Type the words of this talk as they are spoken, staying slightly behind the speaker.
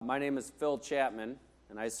My name is Phil Chapman,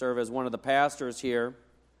 and I serve as one of the pastors here.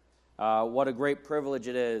 What a great privilege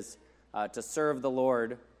it is to serve the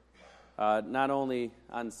Lord, not only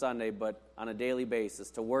on Sunday, but on a daily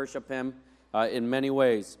basis, to worship Him in many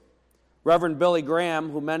ways. Reverend Billy Graham,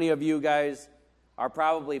 who many of you guys are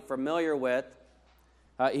probably familiar with,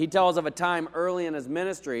 he tells of a time early in his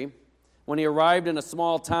ministry when he arrived in a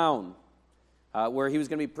small town where he was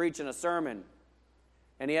going to be preaching a sermon.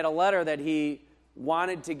 And he had a letter that he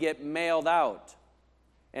wanted to get mailed out.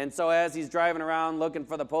 And so as he's driving around looking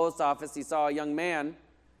for the post office, he saw a young man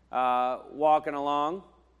walking along,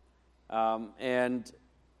 and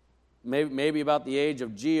maybe about the age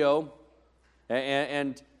of Geo.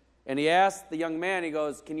 And he asked the young man, he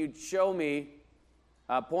goes, "Can you show me,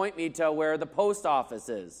 point me to where the post office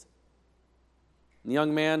is?" And the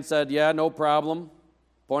young man said, "Yeah, no problem."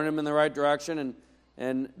 Pointed him in the right direction,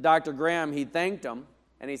 and Dr. Graham, he thanked him,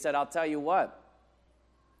 and he said, "I'll tell you what,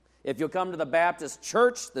 if you'll come to the Baptist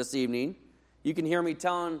church this evening, you can hear me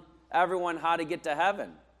telling everyone how to get to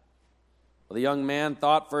heaven." Well, the young man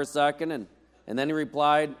thought for a second, and then he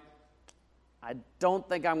replied, "I don't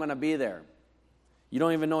think I'm going to be there. You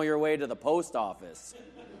don't even know your way to the post office."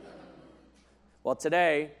 Well,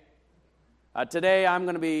 today I'm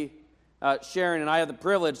going to be sharing, and I have the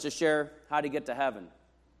privilege to share how to get to heaven.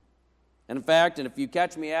 And in fact, if you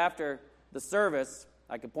catch me after the service,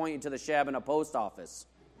 I can point you to the Shabana post office.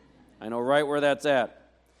 I know right where that's at.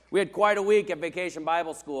 We had quite a week at Vacation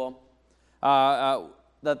Bible School.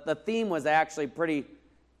 The theme was actually pretty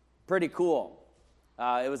cool.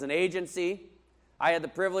 It was an agency. I had the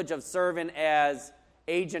privilege of serving as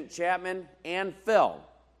Agent Chapman and Phil.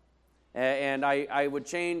 And I would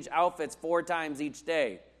change outfits 4 times each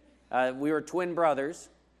day. We were twin brothers,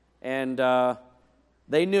 and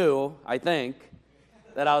they knew, I think,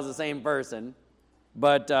 that I was the same person.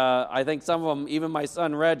 But I think some of them, even my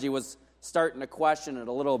son Reggie, was starting to question it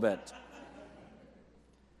a little bit.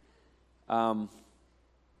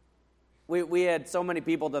 We had so many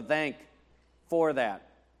people to thank for that,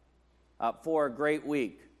 for a great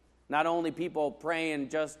week. Not only people praying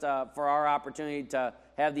just for our opportunity to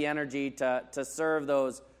have the energy to serve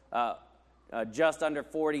those just under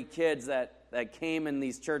 40 kids that came in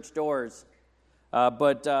these church doors,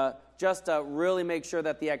 but just to really make sure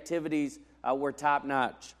that the activities were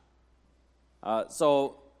top-notch.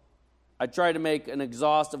 So I tried to make an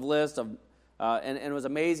exhaustive list of, and it was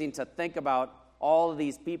amazing to think about all of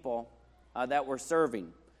these people that were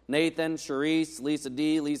serving. Nathan, Sharice, Lisa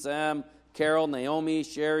D, Lisa M, Carol, Naomi,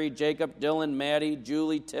 Sherry, Jacob, Dylan, Maddie,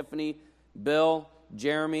 Julie, Tiffany, Bill,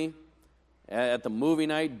 Jeremy. At the movie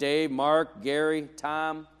night, Dave, Mark, Gary,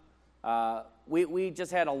 Tom. We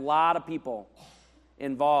just had a lot of people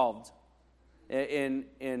involved in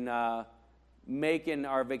making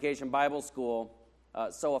our Vacation Bible School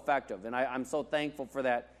so effective. And I'm so thankful for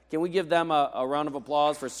that. Can we give them a round of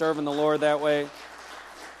applause for serving the Lord that way?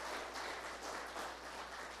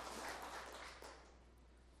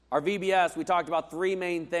 Our VBS, we talked about 3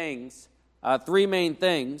 main things. That,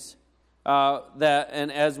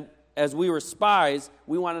 and as we were spies,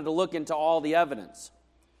 we wanted to look into all the evidence.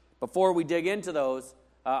 Before we dig into those,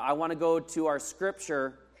 I want to go to our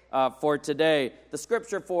scripture for today. The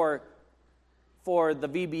scripture for the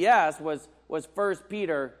VBS was 1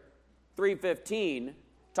 Peter 3:15,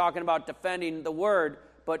 talking about defending the word.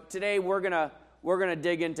 But today we're gonna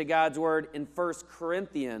dig into God's word in 1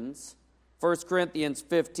 Corinthians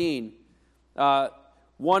 15.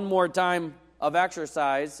 One more time of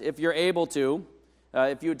exercise, if you're able to.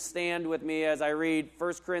 If you would stand with me as I read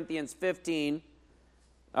 1 Corinthians 15,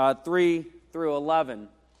 3 through 11.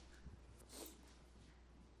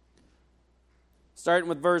 Starting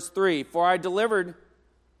with verse 3.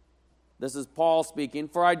 This is Paul speaking,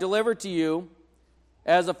 "For I delivered to you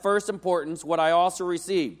as of first importance what I also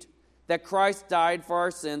received, that Christ died for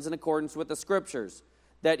our sins in accordance with the Scriptures,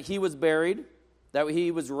 that He was buried, that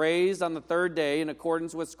He was raised on the 3rd day in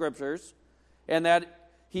accordance with Scriptures, and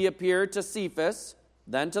that He appeared to Cephas,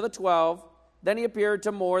 then to the 12, then He appeared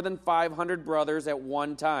to more than 500 brothers at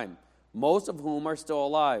one time, most of whom are still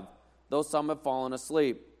alive, though some have fallen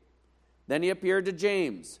asleep. Then He appeared to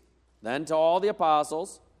James, then to all the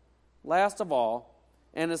apostles. Last of all,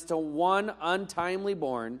 and as to one untimely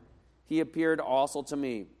born, He appeared also to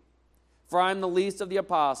me. For I am the least of the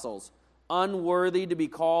apostles, unworthy to be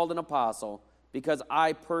called an apostle, because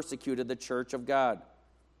I persecuted the church of God.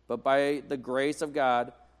 But by the grace of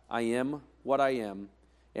God, I am what I am,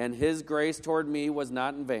 and His grace toward me was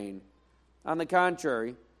not in vain. On the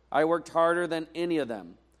contrary, I worked harder than any of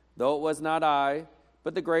them, though it was not I,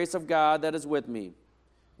 but the grace of God that is with me.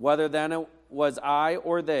 Whether then it was I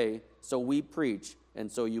or they, so we preach,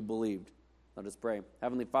 and so you believed. Let us pray.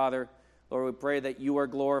 Heavenly Father, Lord, we pray that you are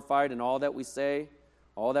glorified in all that we say,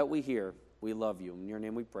 all that we hear. We love you. In your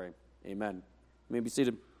name we pray. Amen. You may be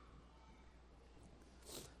seated.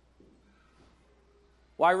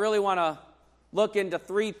 Well, I really want to look into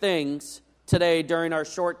three things today during our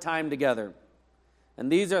short time together.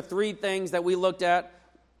 And these are three things that we looked at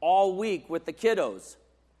all week with the kiddos.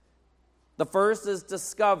 The first is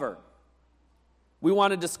discover. We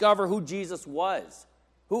want to discover who Jesus was.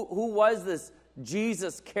 Who was this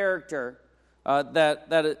Jesus character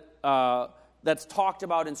that's talked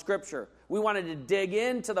about in Scripture? We wanted to dig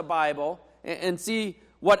into the Bible and see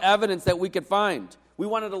what evidence that we could find. We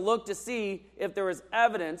wanted to look to see if there was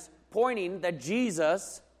evidence pointing that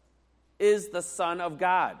Jesus is the Son of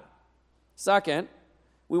God. Second,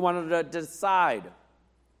 we wanted to decide.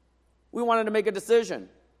 We wanted to make a decision.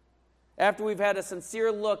 After we've had a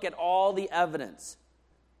sincere look at all the evidence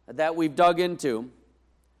that we've dug into,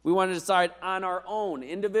 we wanted to decide on our own,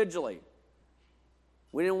 individually.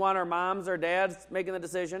 We didn't want our moms or dads making the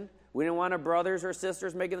decision. We didn't want our brothers or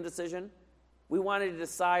sisters making the decision. We wanted to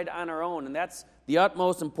decide on our own, and that's the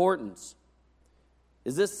utmost importance.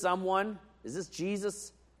 Is this someone? Is this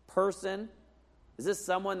Jesus person? Is this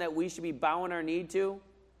someone that we should be bowing our knee to?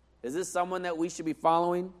 Is this someone that we should be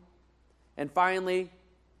following? And finally,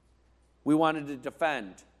 we wanted to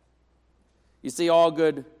defend. You see, all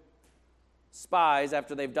good spies,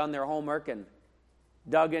 after they've done their homework and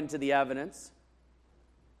dug into the evidence,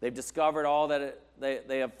 they've discovered all that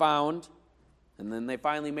they have found, and then they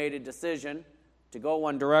finally made a decision to go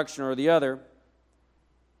one direction or the other.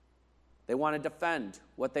 They want to defend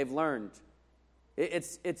what they've learned.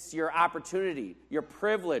 It's your opportunity, your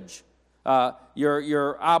privilege,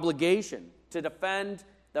 your obligation to defend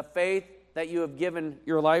the faith that you have given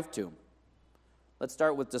your life to. Let's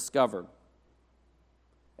start with discover.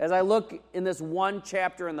 As I look in this one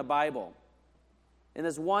chapter in the Bible, in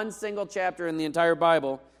this one single chapter in the entire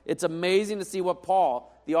Bible, it's amazing to see what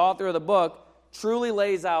Paul, the author of the book, truly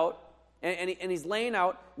lays out, and he's laying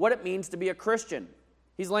out what it means to be a Christian.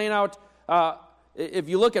 He's laying out, if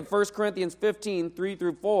you look at 1 Corinthians 15, 3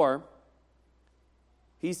 through 4,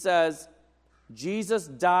 he says, Jesus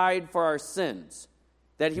died for our sins,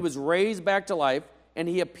 that he was raised back to life, and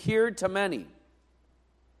he appeared to many.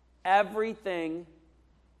 Everything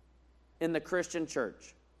in the Christian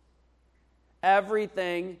church,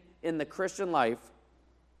 everything in the Christian life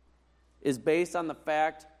is based on the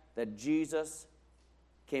fact that Jesus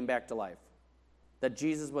came back to life, that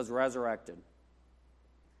Jesus was resurrected.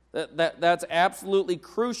 That's absolutely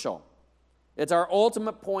crucial. It's our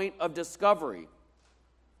ultimate point of discovery.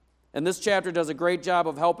 And this chapter does a great job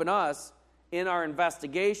of helping us in our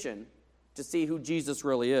investigation to see who Jesus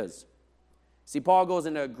really is. See, Paul goes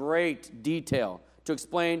into great detail to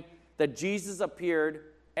explain that Jesus appeared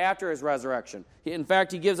after his resurrection. In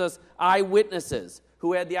fact, he gives us eyewitnesses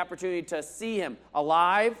who had the opportunity to see him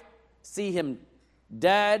alive, see him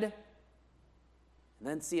dead, and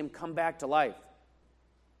then see him come back to life.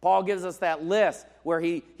 Paul gives us that list where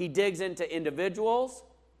he digs into individuals,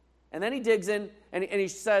 and then he digs in and he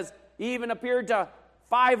says he even appeared to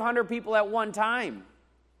 500 people at one time.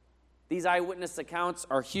 These eyewitness accounts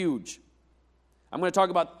are huge. I'm going to talk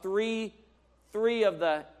about three of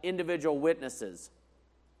the individual witnesses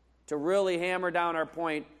to really hammer down our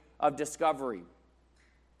point of discovery.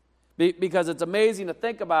 Because it's amazing to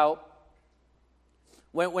think about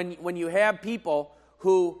when you have people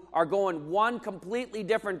who are going one completely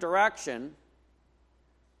different direction,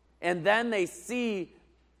 and then they see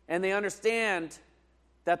and they understand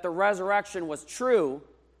that the resurrection was true,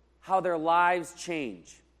 how their lives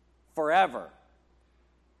change forever.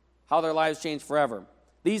 How their lives change forever.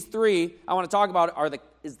 These three I want to talk about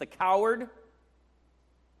is the coward,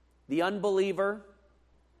 the unbeliever,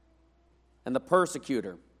 and the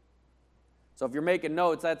persecutor. So if you're making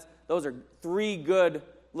notes, those are three good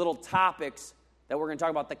little topics that we're going to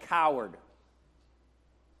talk about. The coward,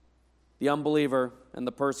 the unbeliever, and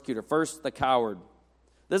the persecutor. First, the coward.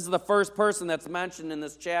 This is the first person that's mentioned in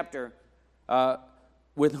this chapter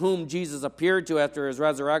with whom Jesus appeared to after his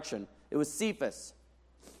resurrection. It was Cephas.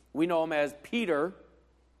 We know him as Peter.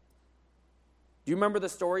 Do you remember the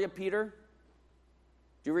story of Peter?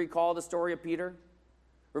 Do you recall the story of Peter?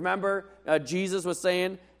 Remember, Jesus was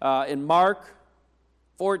saying in Mark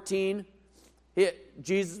 14,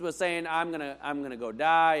 Jesus was saying, "I'm gonna go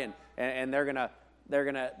die, and they're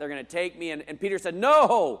gonna take me." And Peter said,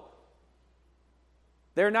 "No,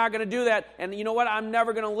 they're not gonna do that. And you know what? I'm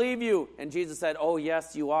never gonna leave you." And Jesus said, "Oh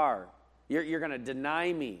yes, you are. You're gonna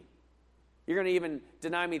deny me. You're gonna even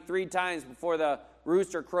deny me 3 times before the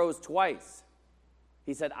rooster crows twice."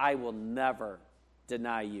 He said, "I will never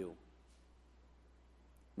deny you.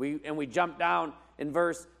 We jump down in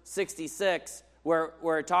verse 66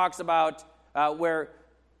 where it talks about where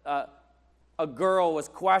a girl was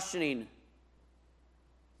questioning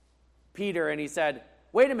Peter, and he said,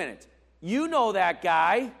 "Wait a minute, you know that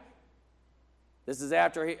guy." This is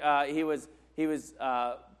after he was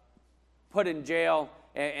put in jail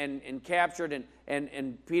and captured,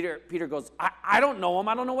 and Peter goes, I don't know him.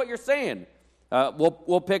 I don't know what you're saying.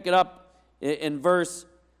 We'll pick it up in verse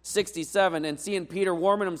 67. And seeing Peter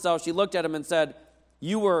warming himself, she looked at him and said,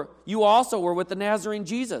 You also were with the Nazarene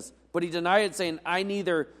Jesus. But he denied it, saying, I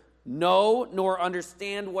neither know nor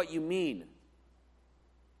understand what you mean.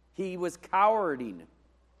 He was cowarding.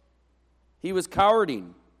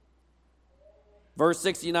 Verse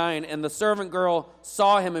 69, and the servant girl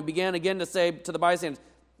saw him and began again to say to the bystanders,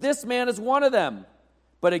 This man is one of them.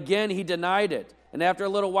 But again he denied it. And after a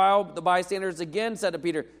little while, the bystanders again said to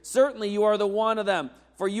Peter, Certainly you are the one of them,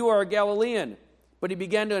 for you are a Galilean. But he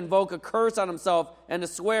began to invoke a curse on himself and to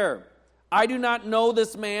swear, I do not know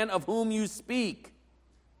this man of whom you speak.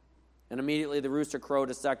 And immediately the rooster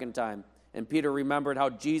crowed a second time. And Peter remembered how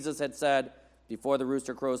Jesus had said, Before the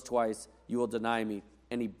rooster crows twice, you will deny me.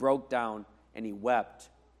 And he broke down and he wept.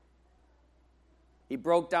 He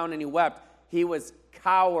broke down and he wept. He was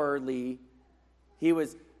cowardly. He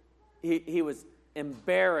was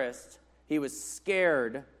embarrassed. He was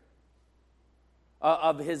scared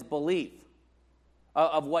of his belief,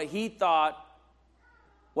 of what he thought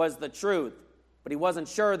was the truth. But he wasn't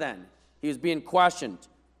sure then. He was being questioned.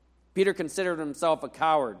 Peter considered himself a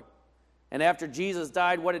coward. And after Jesus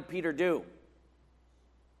died, what did Peter do?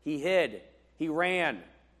 He hid. He ran.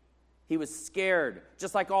 He was scared,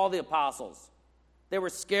 just like all the apostles. They were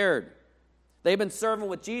scared. They've been serving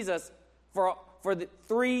with Jesus for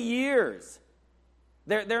 3 years.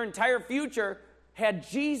 Their entire future had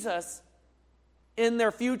Jesus in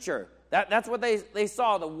their future. That's what they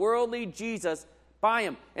saw, the worldly Jesus by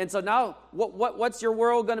him. And so now, what's your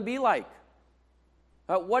world going to be like?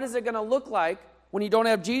 What is it going to look like when you don't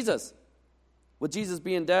have Jesus? With Jesus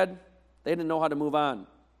being dead, they didn't know how to move on.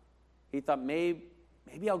 He thought, maybe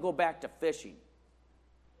I'll go back to fishing.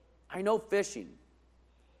 I know fishing.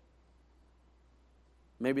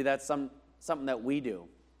 Maybe that's something that we do.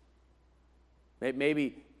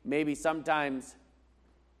 Maybe sometimes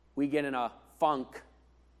we get in a funk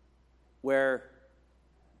where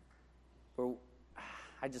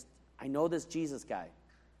I know this Jesus guy,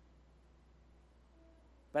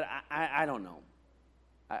 but I don't know.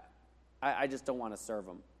 I just don't want to serve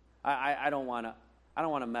him. I don't want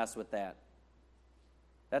to mess with that.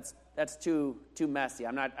 That's too messy.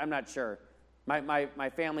 I'm not sure. My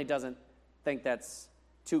family doesn't think that's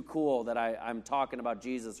too cool that I'm talking about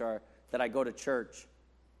Jesus or that I go to church.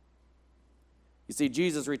 You see,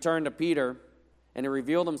 Jesus returned to Peter, and he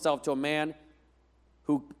revealed himself to a man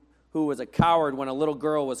who was a coward when a little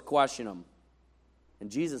girl was questioning him.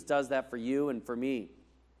 And Jesus does that for you and for me.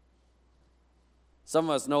 Some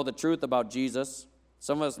of us know the truth about Jesus.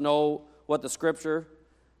 Some of us know what the Scripture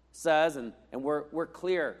says, and we're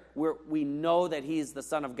clear. We know that he's the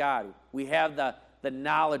Son of God. We have the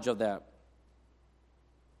knowledge of that.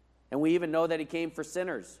 And we even know that he came for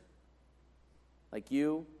sinners like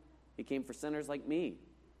you. He came for sinners like me.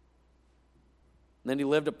 And then he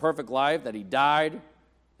lived a perfect life, that he died,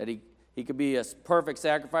 that he could be a perfect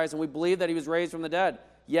sacrifice, and we believe that he was raised from the dead.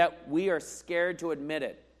 Yet we are scared to admit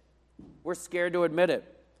it. We're scared to admit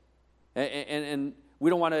it. And we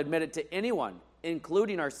don't want to admit it to anyone,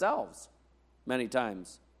 including ourselves, many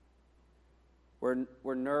times.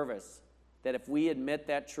 We're nervous that if we admit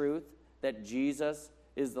that truth, that Jesus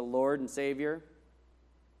is the Lord and Savior,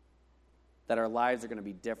 that our lives are going to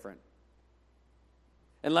be different.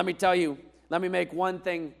 And let me tell you, let me make one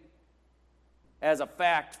thing as a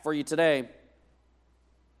fact for you today.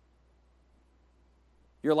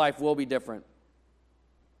 Your life will be different.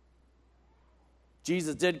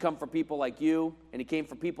 Jesus did come for people like you, and he came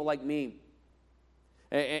for people like me.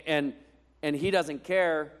 And he doesn't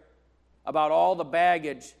care about all the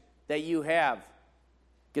baggage that you have,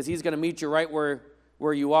 because he's going to meet you right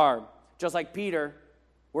where you are. Just like Peter,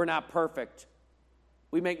 we're not perfect.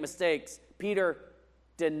 We make mistakes. Peter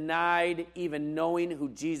denied even knowing who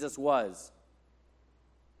Jesus was.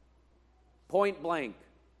 Point blank,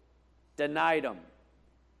 denied him.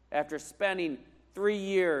 After spending 3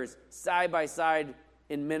 years side by side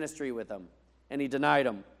in ministry with him, and he denied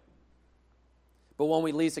him. But when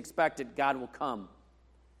we least expect it, God will come.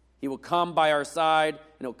 He will come by our side,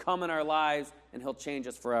 and he'll come in our lives, and he'll change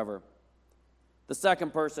us forever. The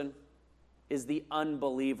second person is the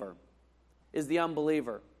unbeliever.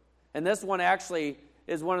 And this one actually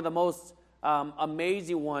is one of the most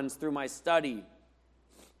amazing ones through my study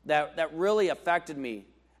that really affected me.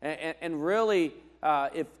 And really,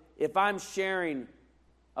 if I'm sharing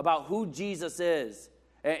about who Jesus is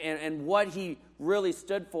and what he really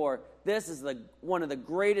stood for, this is one of the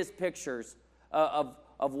greatest pictures of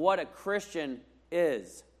what a Christian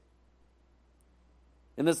is.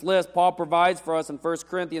 In this list, Paul provides for us in 1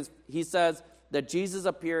 Corinthians, he says that Jesus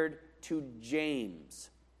appeared to James.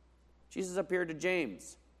 Jesus appeared to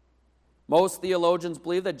James. Most theologians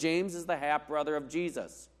believe that James is the half-brother of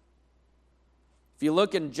Jesus. If you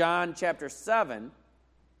look in John chapter 7,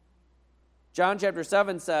 John chapter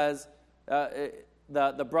 7 says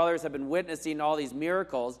the brothers have been witnessing all these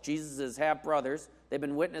miracles. Jesus' half-brothers. They've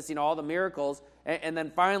been witnessing all the miracles. And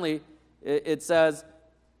then finally, it says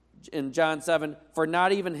in John 7, for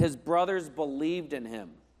not even his brothers believed in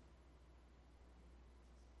him.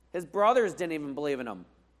 His brothers didn't even believe in him.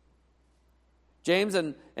 James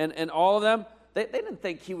and all of them, they didn't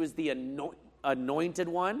think he was the anointed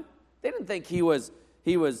one. They didn't think he was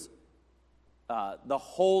the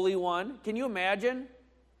Holy One. Can you imagine?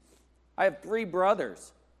 I have 3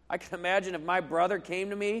 brothers. I can imagine if my brother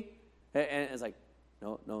came to me and it's like,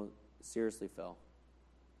 no, seriously, Phil.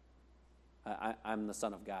 I'm the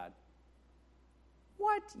Son of God.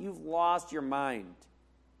 What? You've lost your mind.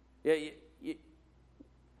 In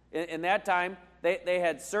that time, they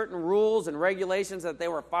had certain rules and regulations that they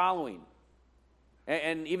were following.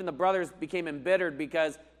 And even the brothers became embittered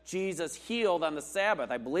because Jesus healed on the Sabbath.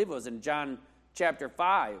 I believe it was in John chapter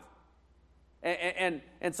 5. And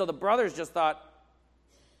so the brothers just thought,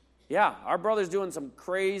 yeah, our brother's doing some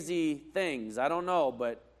crazy things. I don't know,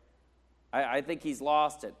 but I think he's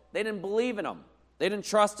lost it. They didn't believe in him. They didn't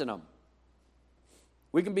trust in him.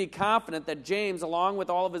 We can be confident that James, along with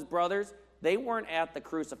all of his brothers, they weren't at the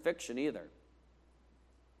crucifixion either.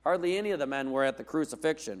 Hardly any of the men were at the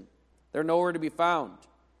crucifixion. They're nowhere to be found.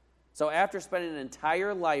 So after spending an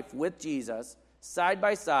entire life with Jesus, side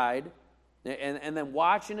by side, and then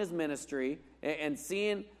watching his ministry and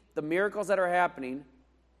seeing the miracles that are happening,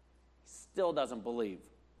 still doesn't believe.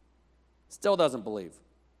 Still doesn't believe.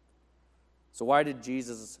 So why did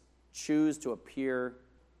Jesus choose to appear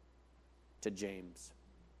to James,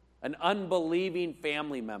 an unbelieving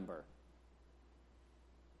family member?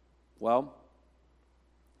 Well,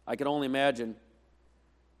 I can only imagine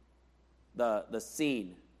the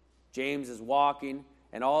scene. James is walking,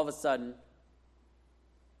 and all of a sudden,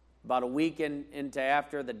 about a week into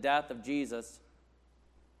after the death of Jesus,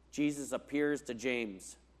 Jesus appears to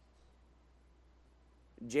James.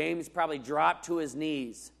 James probably dropped to his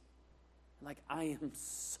knees. Like, I am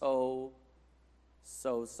so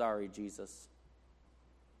sorry, Jesus.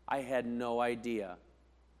 I had no idea.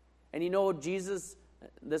 And you know, Jesus,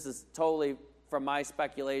 this is totally from my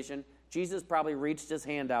speculation, Jesus probably reached his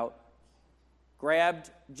hand out, grabbed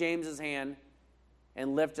James's hand,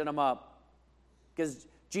 and lifted him up. Because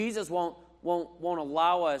Jesus won't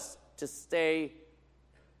allow us to stay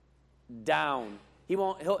down.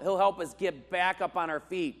 He'll help us get back up on our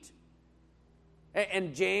feet.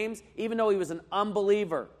 And James, even though he was an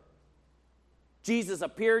unbeliever, Jesus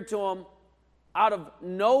appeared to him out of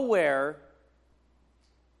nowhere,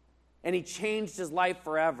 and he changed his life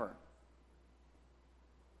forever.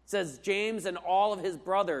 It says James and all of his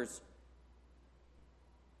brothers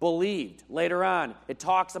believed. Later on, it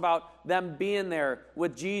talks about them being there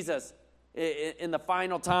with Jesus in the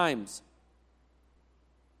final times.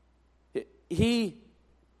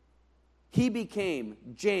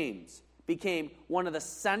 James became one of the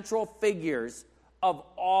central figures of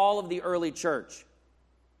all of the early church.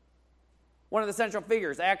 One of the central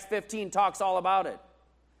figures. Acts 15 talks all about it.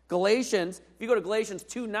 Galatians, if you go to Galatians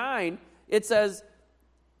 2:9, it says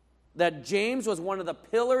that James was one of the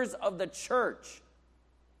pillars of the church.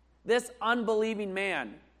 This unbelieving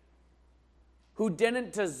man who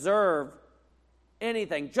didn't deserve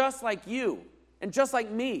anything, just like you and just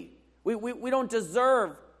like me. We don't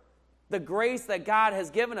deserve the grace that God has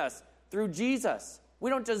given us through Jesus. We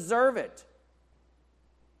don't deserve it.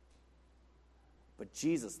 But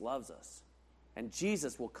Jesus loves us. And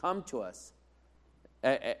Jesus will come to us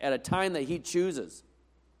at a time that he chooses.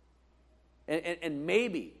 And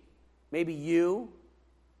maybe you,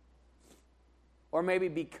 or maybe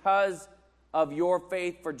because of your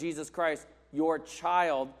faith for Jesus Christ, your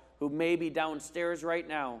child who may be downstairs right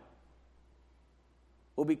now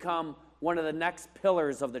will become one of the next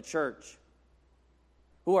pillars of the church,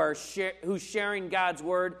 who's sharing God's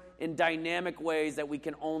word in dynamic ways that we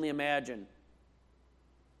can only imagine.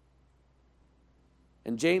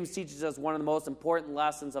 And James teaches us one of the most important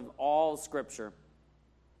lessons of all Scripture.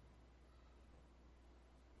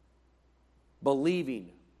 Believing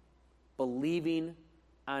believing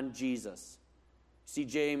on Jesus. See,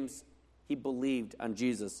 James, he believed on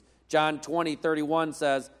Jesus. John 20:31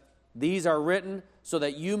 says, "These are written so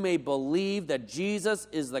that you may believe that Jesus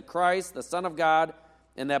is the Christ, the Son of God,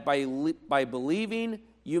 and that by believing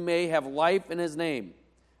you may have life in his name."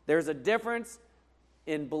 There's a difference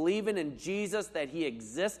in believing in Jesus that he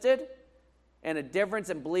existed, and a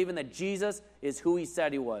difference in believing that Jesus is who he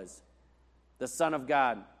said he was, the Son of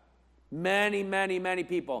God. Many, many, many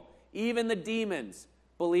people, even the demons,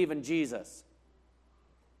 believe in Jesus.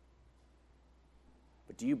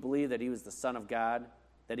 But do you believe that he was the Son of God,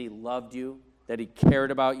 that he loved you, that he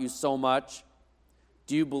cared about you so much?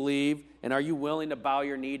 Do you believe, and are you willing to bow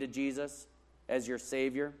your knee to Jesus as your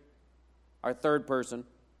Savior? Our third person,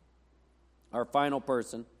 our final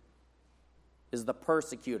person, is the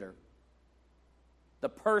persecutor. The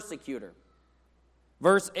persecutor.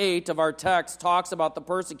 Verse 8 of our text talks about the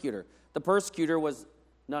persecutor. The persecutor was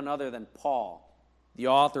none other than Paul, the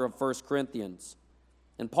author of 1 Corinthians.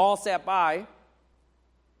 And Paul sat by,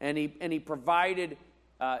 and he provided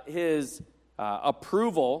his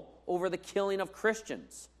approval over the killing of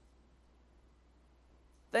Christians.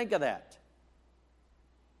 Think of that.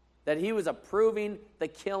 That he was approving the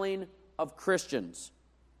killing of Christians.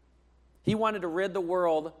 He wanted to rid the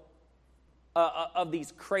world of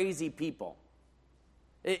these crazy people.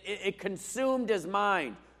 It consumed his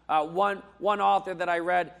mind. One author that I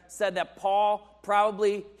read said that Paul,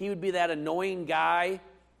 probably he would be that annoying guy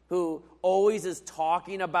who always is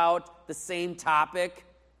talking about the same topic,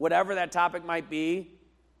 whatever that topic might be.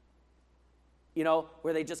 You know,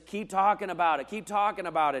 where they just keep talking about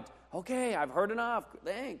it. Okay, I've heard enough,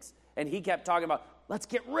 thanks. And he kept talking about, let's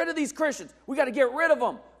get rid of these Christians. We got to get rid of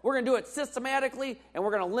them. We're going to do it systematically, and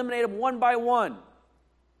we're going to eliminate them one by one.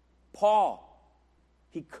 Paul,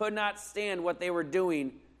 he could not stand what they were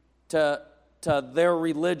doing to their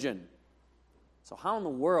religion. So how in the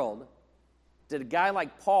world did a guy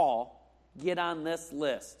like Paul get on this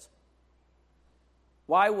list?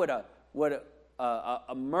 Why would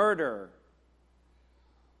a murderer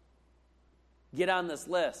get on this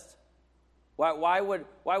list? Why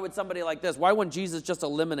would somebody like this? Why wouldn't Jesus just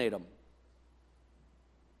eliminate him?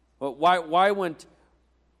 Well, why wouldn't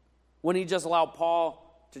he just allow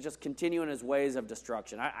Paul to just continue in his ways of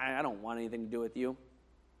destruction? I don't want anything to do with you.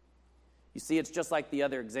 You see, it's just like the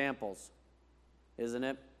other examples, isn't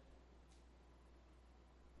it?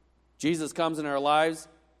 Jesus comes in our lives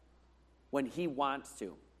when he wants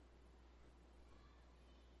to.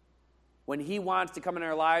 When he wants to come in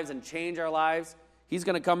our lives and change our lives, he's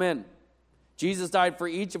going to come in. Jesus died for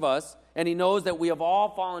each of us, and he knows that we have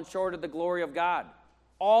all fallen short of the glory of God.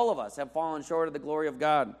 All of us have fallen short of the glory of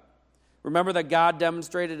God. Remember that God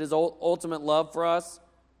demonstrated his ultimate love for us,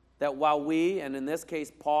 that while we, and in this case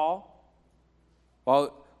Paul,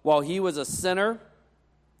 while he was a sinner,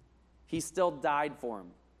 he still died for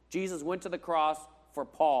him. Jesus went to the cross for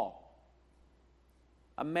Paul.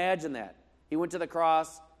 Imagine that. He went to the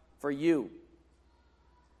cross for you.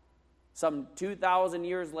 Some 2,000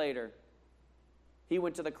 years later, he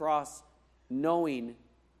went to the cross knowing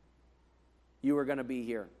you were going to be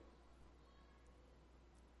here.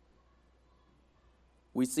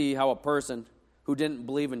 We see how a person who didn't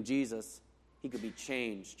believe in Jesus, he could be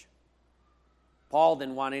changed. Paul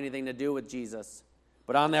didn't want anything to do with Jesus.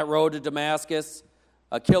 But on that road to Damascus,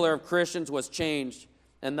 a killer of Christians was changed.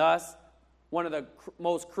 And thus, one of the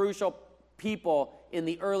most crucial people in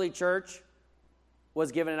the early church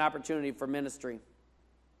was given an opportunity for ministry.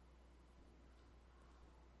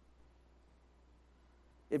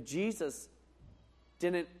 If Jesus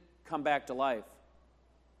didn't come back to life,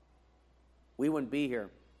 we wouldn't be here.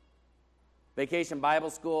 Vacation Bible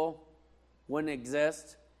School wouldn't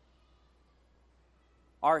exist.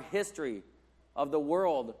 Our history of the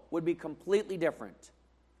world would be completely different.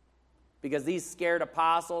 Because these scared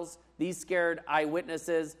apostles, these scared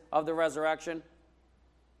eyewitnesses of the resurrection,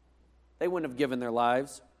 they wouldn't have given their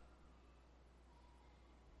lives.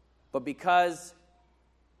 But because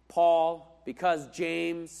Paul, because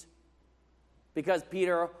James, because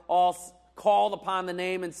Peter all called upon the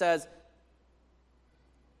name and says,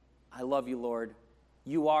 I love you, Lord.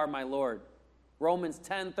 You are my Lord. Romans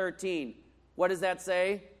 10:13. What does that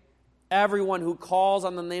say? Everyone who calls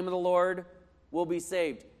on the name of the Lord will be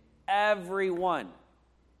saved. Everyone.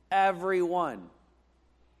 Everyone.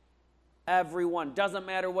 Everyone. Doesn't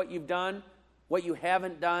matter what you've done, what you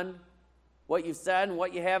haven't done, what you've said and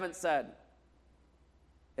what you haven't said.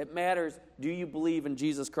 It matters, do you believe in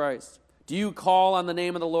Jesus Christ? Do you call on the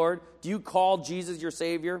name of the Lord? Do you call Jesus your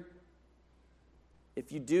Savior?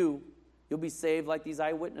 If you do, you'll be saved like these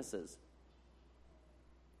eyewitnesses.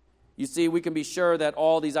 You see, we can be sure that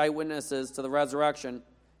all these eyewitnesses to the resurrection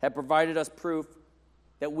have provided us proof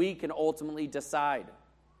that we can ultimately decide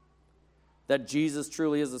that Jesus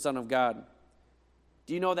truly is the Son of God.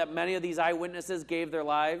 Do you know that many of these eyewitnesses gave their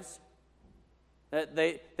lives? That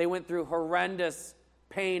they went through horrendous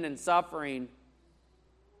pain and suffering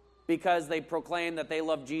because they proclaimed that they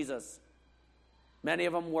loved Jesus. Many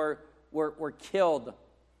of them were killed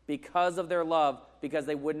because of their love, because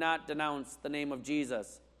they would not denounce the name of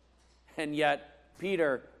Jesus. And yet,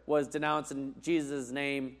 Peter was denouncing Jesus'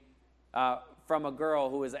 name from a little girl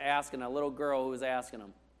who was asking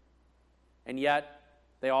him. And yet,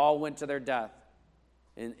 they all went to their death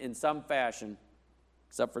in some fashion,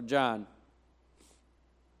 except for John.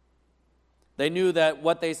 They knew that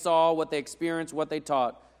what they saw, what they experienced, what they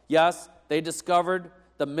taught. Yes, they discovered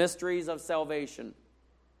the mysteries of salvation.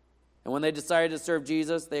 And when they decided to serve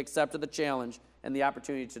Jesus, they accepted the challenge and the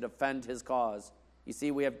opportunity to defend his cause. You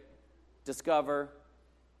see, we have discover,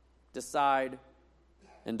 decide,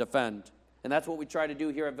 and defend. And that's what we try to do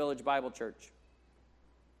here at Village Bible Church.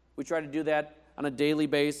 We try to do that on a daily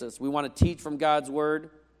basis. We want to teach from God's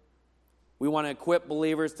Word. We want to equip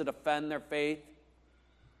believers to defend their faith.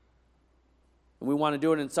 And we want to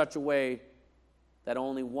do it in such a way that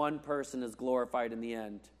only one person is glorified in the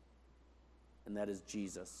end, and that is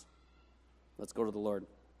Jesus. Let's go to the Lord.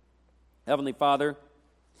 Heavenly Father,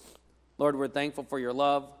 Lord, we're thankful for your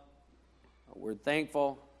love. We're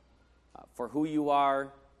thankful for who you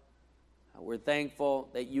are. We're thankful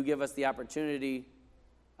that you give us the opportunity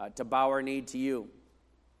to bow our knee to you.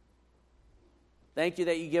 Thank you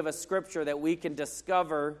that you give us Scripture that we can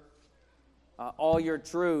discover all your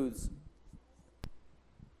truths.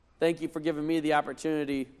 Thank you for giving me the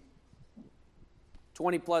opportunity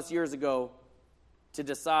 20 plus years ago to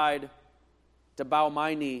decide to bow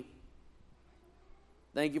my knee.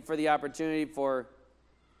 Thank you for the opportunity for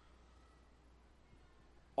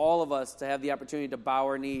all of us to have the opportunity to bow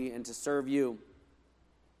our knee and to serve you.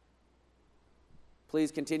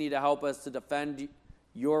 Please continue to help us to defend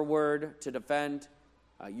your word, to defend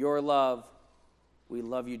your love. We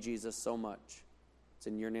love you, Jesus, so much. It's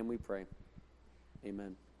in your name we pray.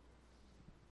 Amen.